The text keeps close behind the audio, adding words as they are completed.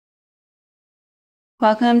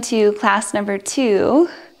Welcome to class number 2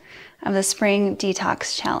 of the Spring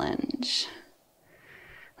Detox Challenge.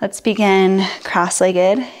 Let's begin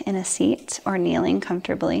cross-legged in a seat or kneeling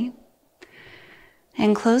comfortably.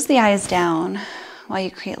 And close the eyes down while you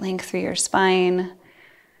create length through your spine,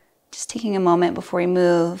 just taking a moment before we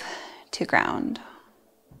move to ground.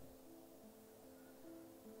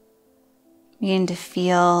 Begin to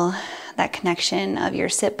feel that connection of your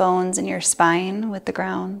sit bones and your spine with the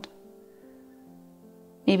ground.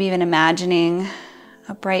 Maybe even imagining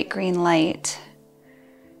a bright green light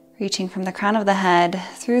reaching from the crown of the head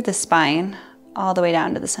through the spine all the way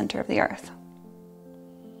down to the center of the earth.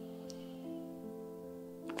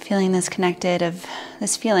 Feeling this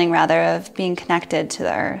feeling of being connected to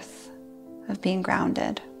the earth, of being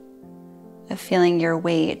grounded, of feeling your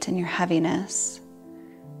weight and your heaviness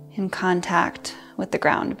in contact with the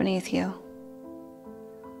ground beneath you.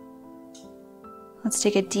 Let's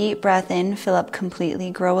take a deep breath in, fill up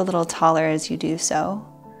completely, grow a little taller as you do so.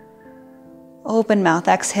 Open mouth,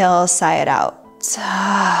 exhale, sigh it out.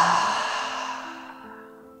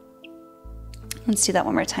 Let's do that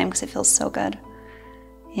one more time because it feels so good.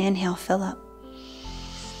 Inhale, fill up.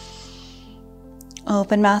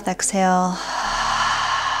 Open mouth, exhale.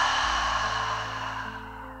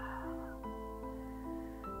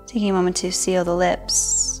 Taking a moment to seal the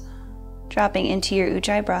lips, dropping into your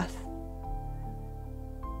Ujjayi breath.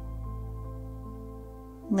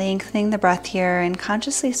 Lengthening the breath here and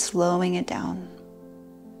consciously slowing it down.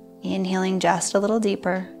 Inhaling just a little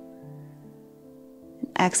deeper. And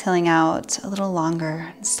exhaling out a little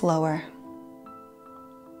longer and slower.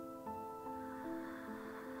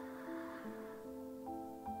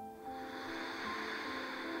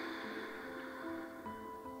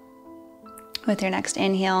 With your next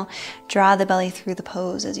inhale, draw the belly through the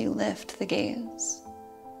pose as you lift the gaze.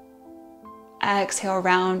 Exhale,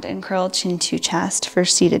 round and curl chin to chest for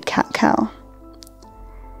seated cat-cow.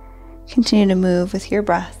 Continue to move with your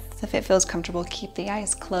breath. If it feels comfortable, keep the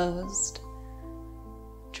eyes closed.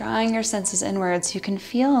 Drawing your senses inwards, you can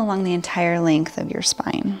feel along the entire length of your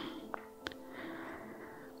spine.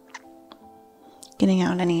 Getting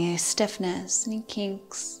out any stiffness, any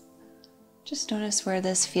kinks. Just notice where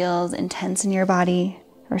this feels intense in your body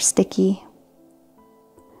or sticky.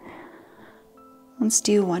 Let's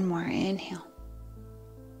do one more. Inhale.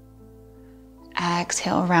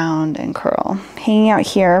 Exhale, round and curl. Hanging out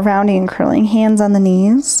here, rounding and curling, hands on the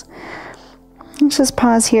knees. Let's just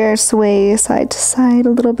pause here, sway side to side a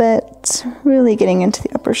little bit, really getting into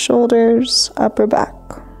the upper shoulders, upper back.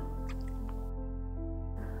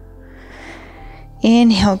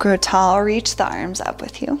 Inhale, grow tall, reach the arms up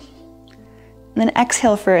with you. And then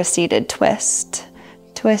exhale for a seated twist,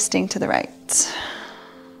 twisting to the right.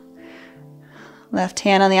 Left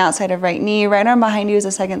hand on the outside of right knee, right arm behind you as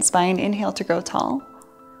a second spine. Inhale to grow tall.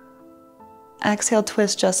 Exhale,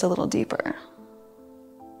 twist just a little deeper.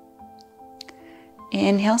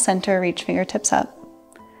 Inhale, center, reach fingertips up.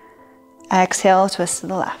 Exhale, twist to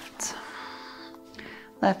the left.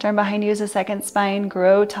 Left arm behind you as a second spine,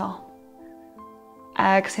 grow tall.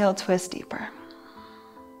 Exhale, twist deeper.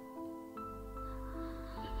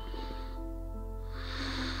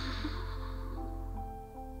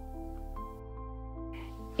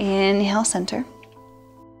 Inhale, center.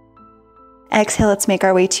 Exhale, let's make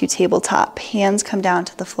our way to tabletop. Hands come down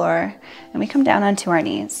to the floor and we come down onto our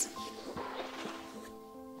knees.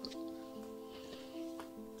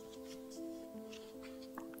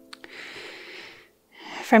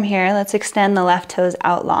 From here, let's extend the left toes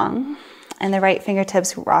out long and the right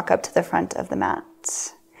fingertips rock up to the front of the mat.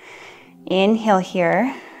 Inhale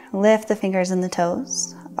here, lift the fingers and the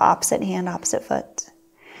toes, opposite hand, opposite foot.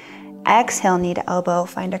 Exhale, knee to elbow,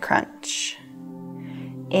 find a crunch.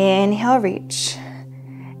 Inhale, reach.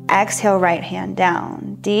 Exhale, right hand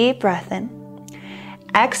down. Deep breath in.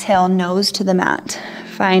 Exhale, nose to the mat.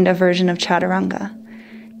 Find a version of chaturanga.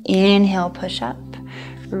 Inhale, push up.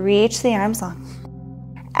 Reach the arms long.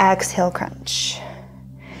 Exhale, crunch.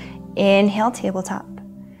 Inhale, tabletop.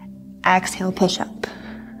 Exhale, push up.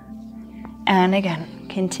 And again,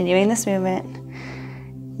 continuing this movement.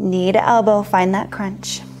 Knee to elbow, find that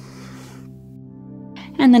crunch.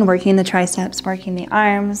 And then working the triceps, working the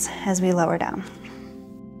arms as we lower down.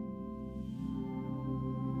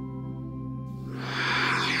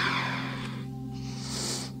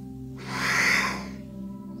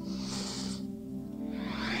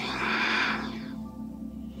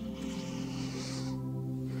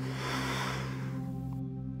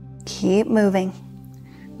 Keep moving,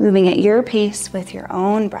 moving at your pace with your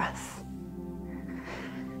own breath.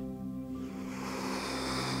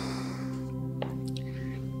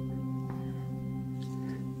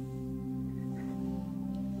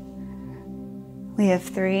 We have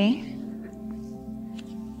 3.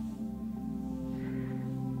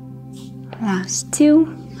 Last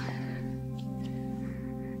 2.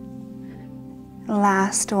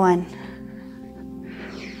 Last 1.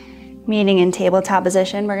 Meeting in tabletop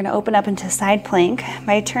position, we're going to open up into side plank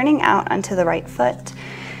by turning out onto the right foot,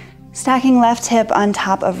 stacking left hip on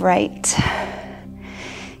top of right.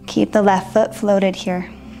 Keep the left foot floated here.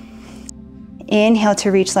 Inhale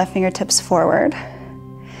to reach left fingertips forward.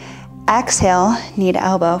 Exhale, knee to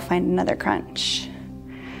elbow, find another crunch.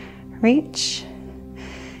 Reach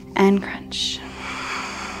and crunch.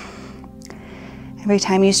 Every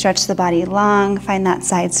time you stretch the body long, find that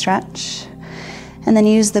side stretch. And then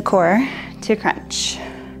use the core to crunch.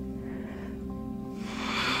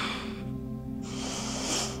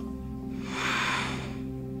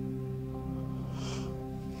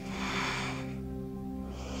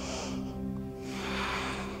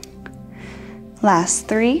 Last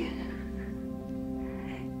 3,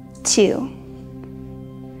 2,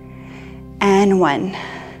 and 1.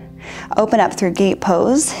 Open up through gate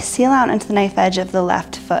pose. Seal out into the knife edge of the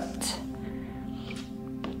left foot.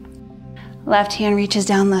 Left hand reaches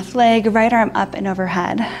down left leg, right arm up and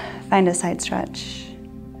overhead. Find a side stretch.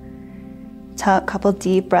 Take a couple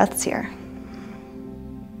deep breaths here.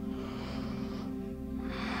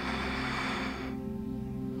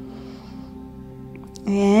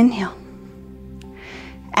 Inhale.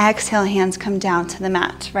 Exhale, hands come down to the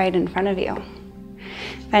mat right in front of you.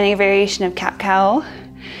 Finding a variation of cat-cow.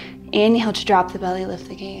 Inhale to drop the belly, lift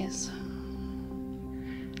the gaze.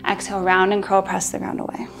 Exhale, round and curl, press the ground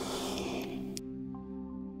away.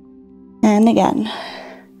 And again.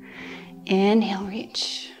 Inhale,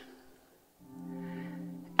 reach.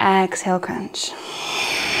 Exhale, crunch.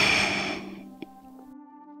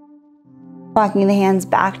 Walking the hands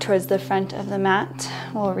back towards the front of the mat,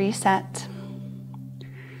 we'll reset.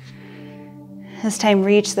 This time,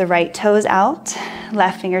 reach the right toes out,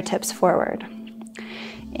 left fingertips forward.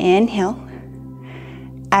 Inhale.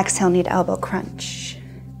 Exhale, knee to elbow, crunch.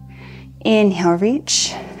 Inhale,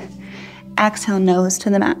 reach. Exhale, nose to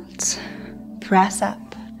the mat. Press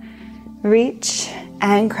up. Reach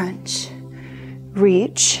and crunch.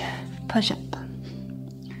 Reach, push up.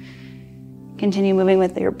 Continue moving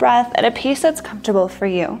with your breath at a pace that's comfortable for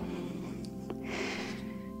you.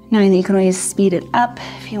 Knowing that you can always speed it up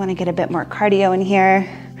if you want to get a bit more cardio in here,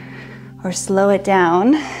 or slow it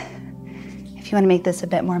down if you want to make this a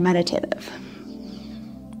bit more meditative.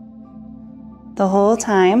 The whole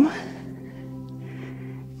time,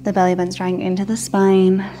 the belly button's drawing into the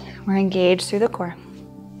spine. We're engaged through the core.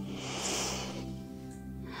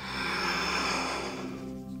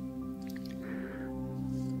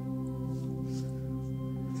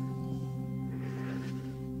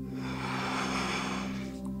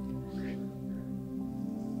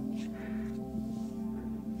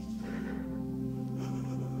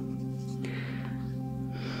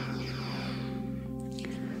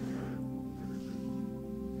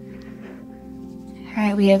 All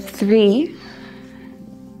right, we have 3.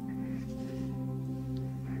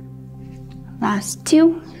 Last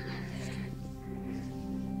 2.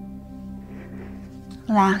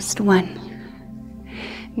 Last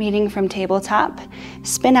 1. Meeting from tabletop.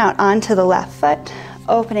 Spin out onto the left foot,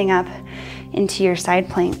 opening up into your side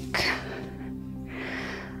plank.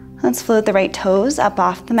 Let's float the right toes up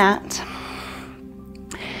off the mat.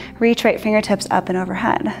 Reach right fingertips up and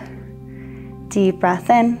overhead. Deep breath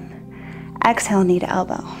in. Exhale, knee to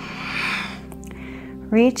elbow.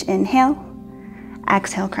 Reach, inhale.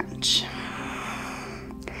 Exhale, crunch.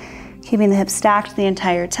 Keeping the hips stacked the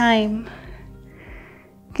entire time.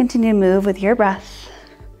 Continue to move with your breath.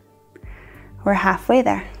 We're halfway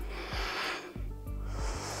there.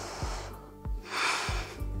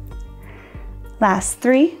 Last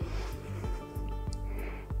 3,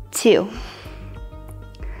 2,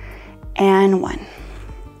 and 1.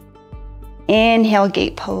 Inhale,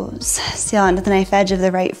 gate pose. Seal onto the knife edge of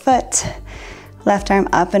the right foot. Left arm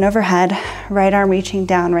up and overhead. Right arm reaching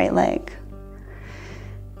down, right leg.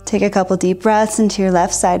 Take a couple deep breaths into your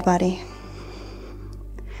left side body,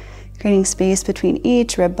 creating space between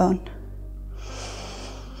each rib bone.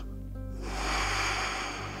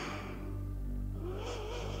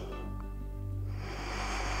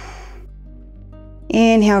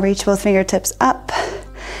 Inhale, reach both fingertips up.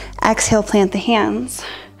 Exhale, plant the hands.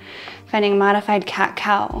 Finding modified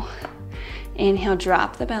cat-cow. Inhale,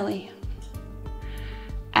 drop the belly.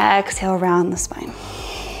 Exhale, round the spine.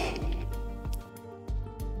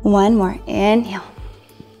 One more, inhale.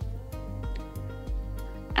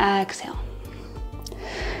 Exhale.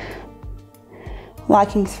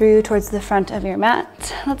 Walking through towards the front of your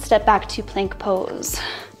mat. Let's step back to plank pose.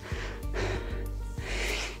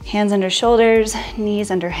 Hands under shoulders,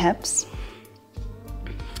 knees under hips.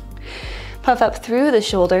 Puff up through the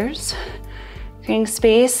shoulders, creating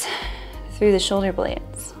space through the shoulder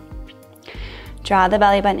blades. Draw the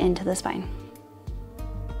belly button into the spine.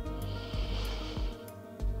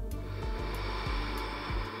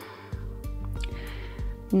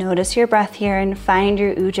 Notice your breath here and find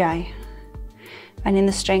your ujjayi, finding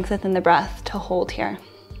the strength within the breath to hold here.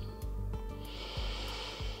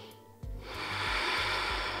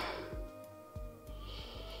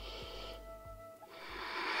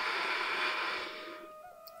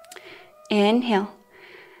 Inhale.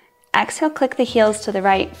 Exhale, click the heels to the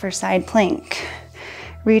right for side plank.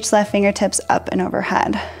 Reach left fingertips up and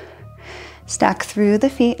overhead. Stack through the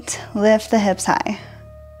feet, lift the hips high.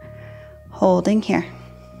 Holding here.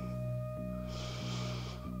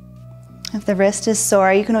 If the wrist is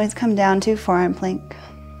sore, you can always come down to forearm plank.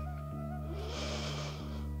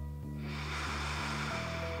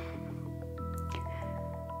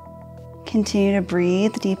 Continue to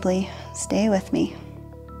breathe deeply. Stay with me.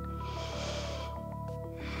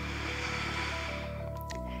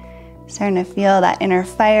 Starting to feel that inner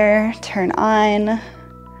fire turn on,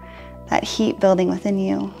 that heat building within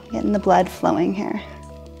you, getting the blood flowing here.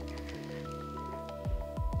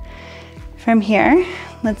 From here,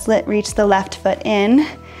 let's reach the left foot in.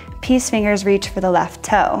 Peace fingers reach for the left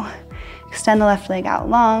toe. Extend the left leg out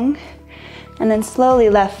long, and then slowly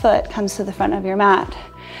left foot comes to the front of your mat,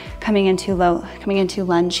 coming into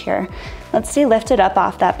lunge here. Let's stay lifted up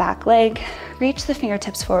off that back leg. Reach the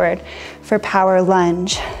fingertips forward for power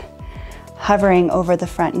lunge, hovering over the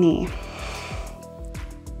front knee.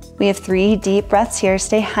 We have 3 deep breaths here.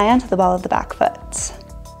 Stay high onto the ball of the back foot.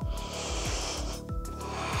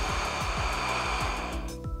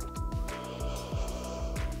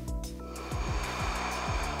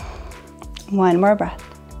 One more breath.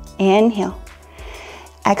 Inhale.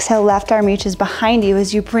 Exhale, left arm reaches behind you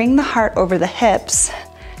as you bring the heart over the hips,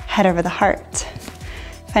 head over the heart.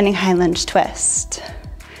 Finding high lunge twist.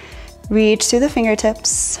 Reach through the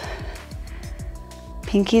fingertips.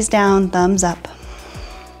 Pinkies down, thumbs up.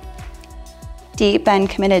 Deep bend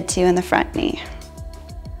committed to in the front knee.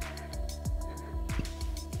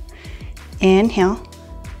 Inhale.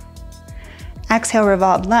 Exhale,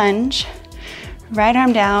 revolved lunge. Right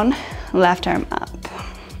arm down, left arm up.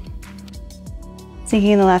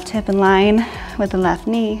 Sinking the left hip in line with the left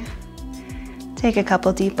knee. Take a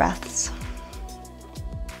couple deep breaths.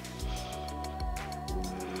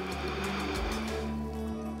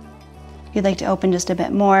 If you'd like to open just a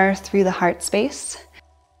bit more through the heart space,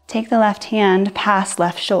 take the left hand past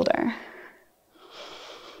left shoulder.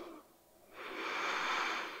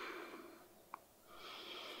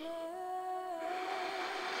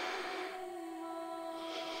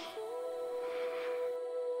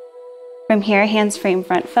 From here, hands frame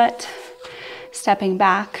front foot, stepping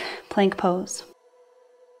back, plank pose.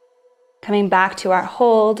 Coming back to our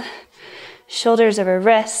hold, shoulders over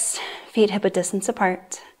wrists, feet hip width distance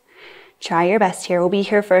apart. Try your best here. We'll be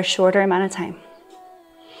here for a shorter amount of time.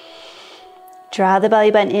 Draw the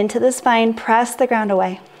belly button into the spine, press the ground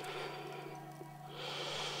away.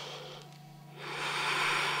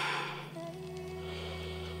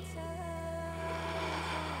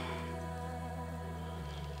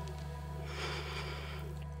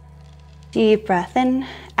 Deep breath in,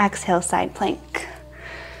 exhale, side plank.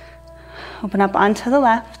 Open up onto the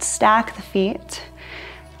left, stack the feet,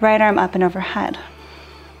 right arm up and overhead.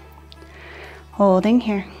 Holding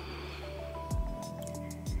here.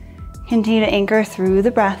 Continue to anchor through the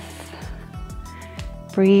breath,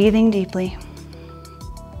 breathing deeply.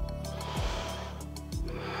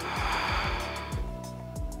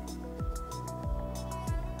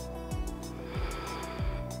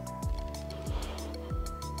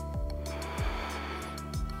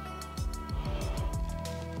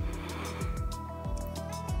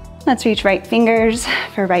 Let's reach right fingers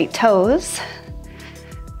for right toes.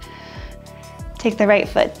 Take the right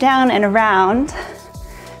foot down and around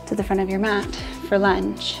to the front of your mat for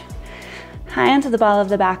lunge. High onto the ball of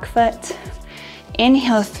the back foot.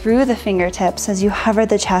 Inhale through the fingertips as you hover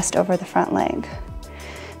the chest over the front leg.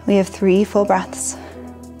 We have 3 full breaths.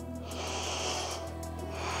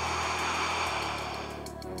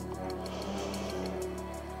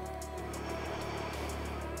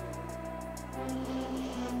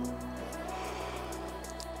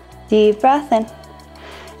 Deep breath in.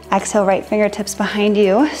 Exhale, right fingertips behind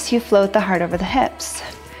you as you float the heart over the hips.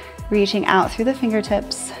 Reaching out through the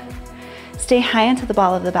fingertips. Stay high into the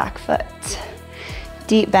ball of the back foot.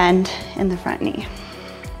 Deep bend in the front knee.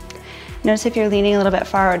 Notice if you're leaning a little bit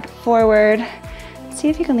forward. See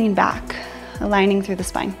if you can lean back, aligning through the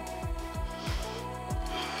spine.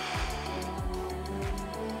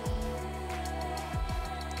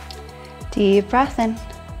 Deep breath in.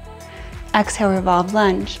 Exhale, revolve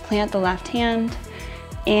lunge. Plant the left hand.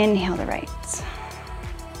 Inhale the right.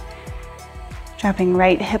 Dropping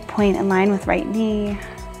right hip point in line with right knee.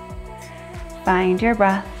 Find your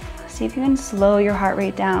breath. See if you can slow your heart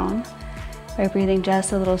rate down by breathing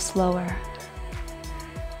just a little slower,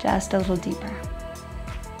 just a little deeper.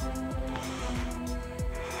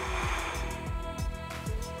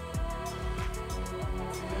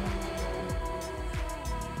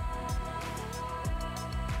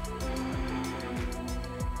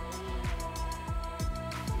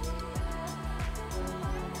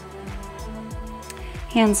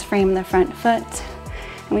 Hands frame the front foot,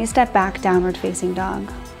 and we step back, downward facing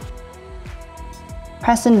dog.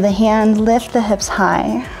 Press into the hand, lift the hips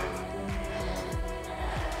high.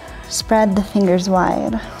 Spread the fingers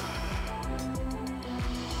wide.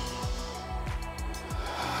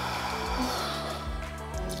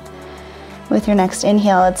 With your next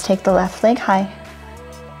inhale, let's take the left leg high.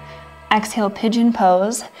 Exhale, pigeon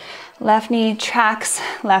pose. Left knee tracks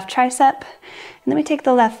left tricep, and then we take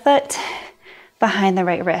the left foot behind the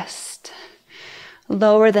right wrist.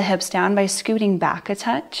 Lower the hips down by scooting back a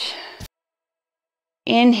touch.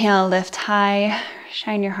 Inhale, lift high,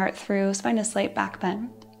 shine your heart through, find a slight back bend.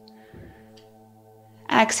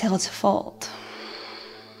 Exhale to fold.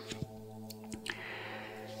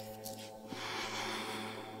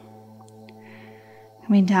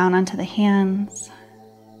 Coming down onto the hands.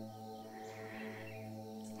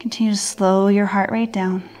 Continue to slow your heart rate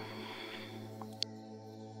down.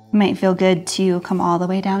 It might feel good to come all the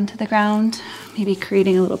way down to the ground, maybe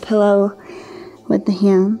creating a little pillow with the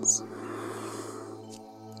hands.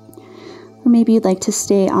 Or maybe you'd like to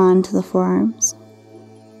stay on to the forearms.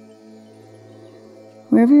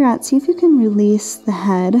 Wherever you're at, see if you can release the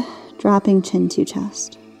head, dropping chin to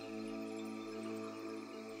chest.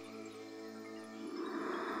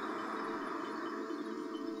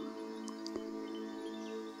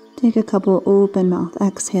 Take a couple open mouth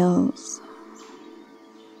exhales.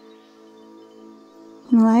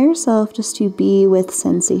 And allow yourself just to be with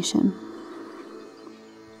sensation.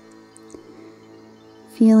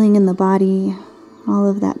 Feeling in the body, all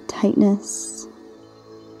of that tightness.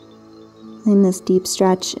 Feeling this deep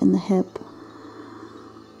stretch in the hip.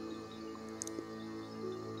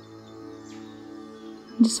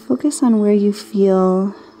 And just focus on where you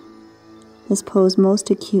feel this pose most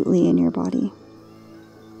acutely in your body.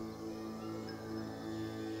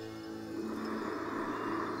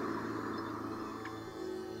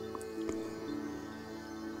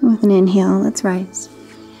 With an inhale, let's rise.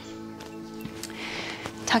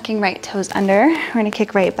 Tucking right toes under, we're going to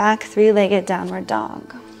kick right back, three-legged downward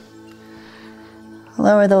dog.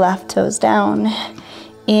 Lower the left toes down.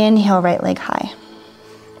 Inhale, right leg high.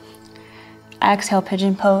 Exhale,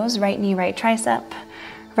 pigeon pose, right knee, right tricep.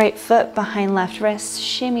 Right foot behind left wrist,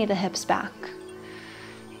 shimmy the hips back.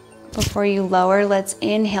 Before you lower, let's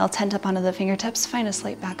inhale, tent up onto the fingertips, find a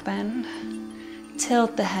slight back bend.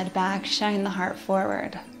 Tilt the head back, shine the heart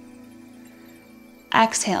forward.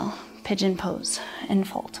 Exhale, pigeon pose and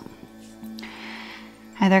fold.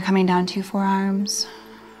 Either coming down to forearms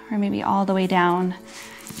or maybe all the way down,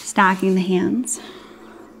 stacking the hands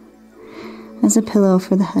as a pillow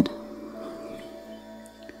for the head.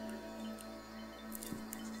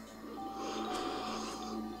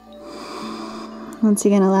 Once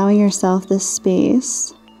again, allowing yourself this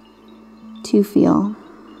space to feel,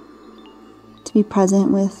 to be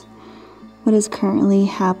present with what is currently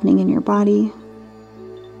happening in your body,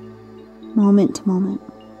 moment to moment.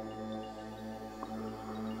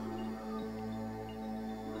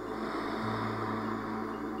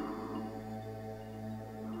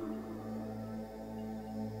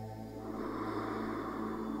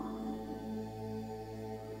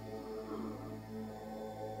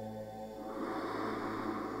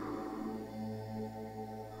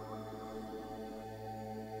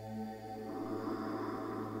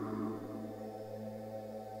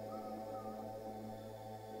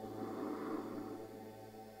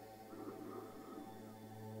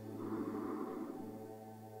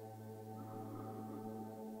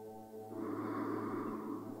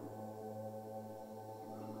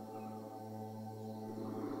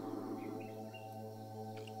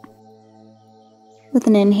 With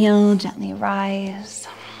an inhale, gently rise.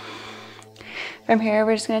 From here,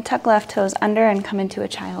 we're just going to tuck left toes under and come into a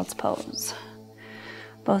child's pose.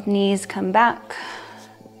 Both knees come back.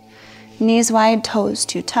 Knees wide, toes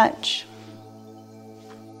to touch.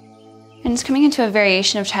 And just coming into a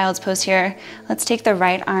variation of child's pose here, let's take the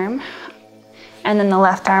right arm and then the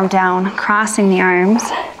left arm down, crossing the arms.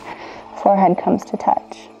 Forehead comes to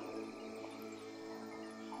touch.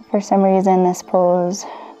 For some reason, this pose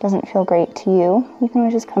doesn't feel great to you, you can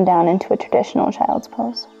always just come down into a traditional child's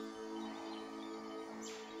pose.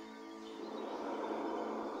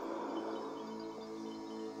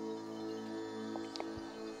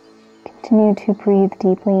 Continue to breathe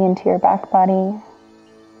deeply into your back body,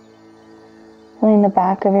 feeling the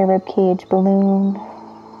back of your rib cage balloon,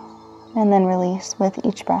 and then release with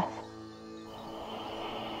each breath.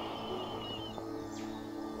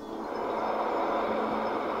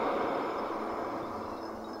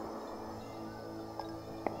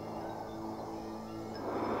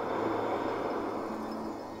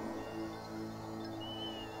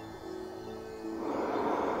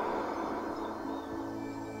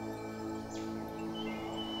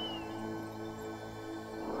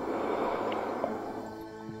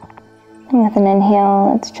 And with an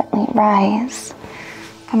inhale, let's gently rise,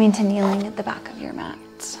 coming to kneeling at the back of your mat.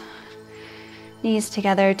 Knees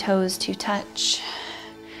together, toes to touch.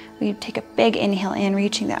 We take a big inhale in,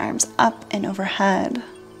 reaching the arms up and overhead.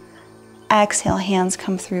 Exhale, hands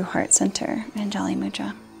come through heart center, Anjali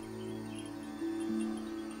Mudra.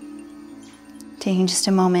 Taking just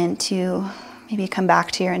a moment to maybe come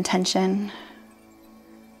back to your intention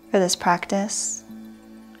for this practice.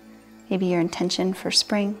 Maybe your intention for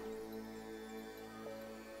spring.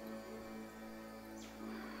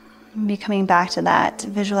 Maybe coming back to that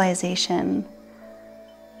visualization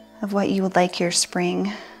of what you would like your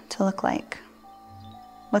spring to look like.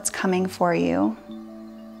 What's coming for you?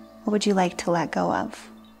 What would you like to let go of?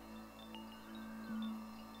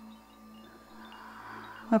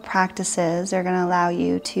 What practices are going to allow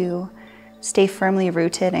you to stay firmly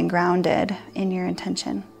rooted and grounded in your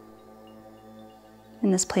intention,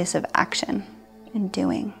 in this place of action and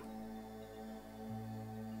doing?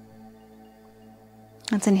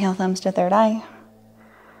 Let's inhale, thumbs to third eye.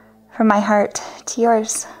 From my heart to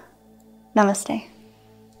yours, namaste.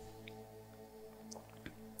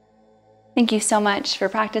 Thank you so much for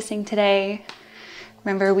practicing today.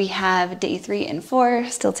 Remember, we have day 3 and 4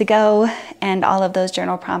 still to go, and all of those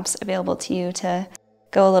journal prompts available to you to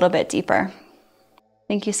go a little bit deeper.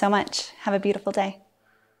 Thank you so much. Have a beautiful day.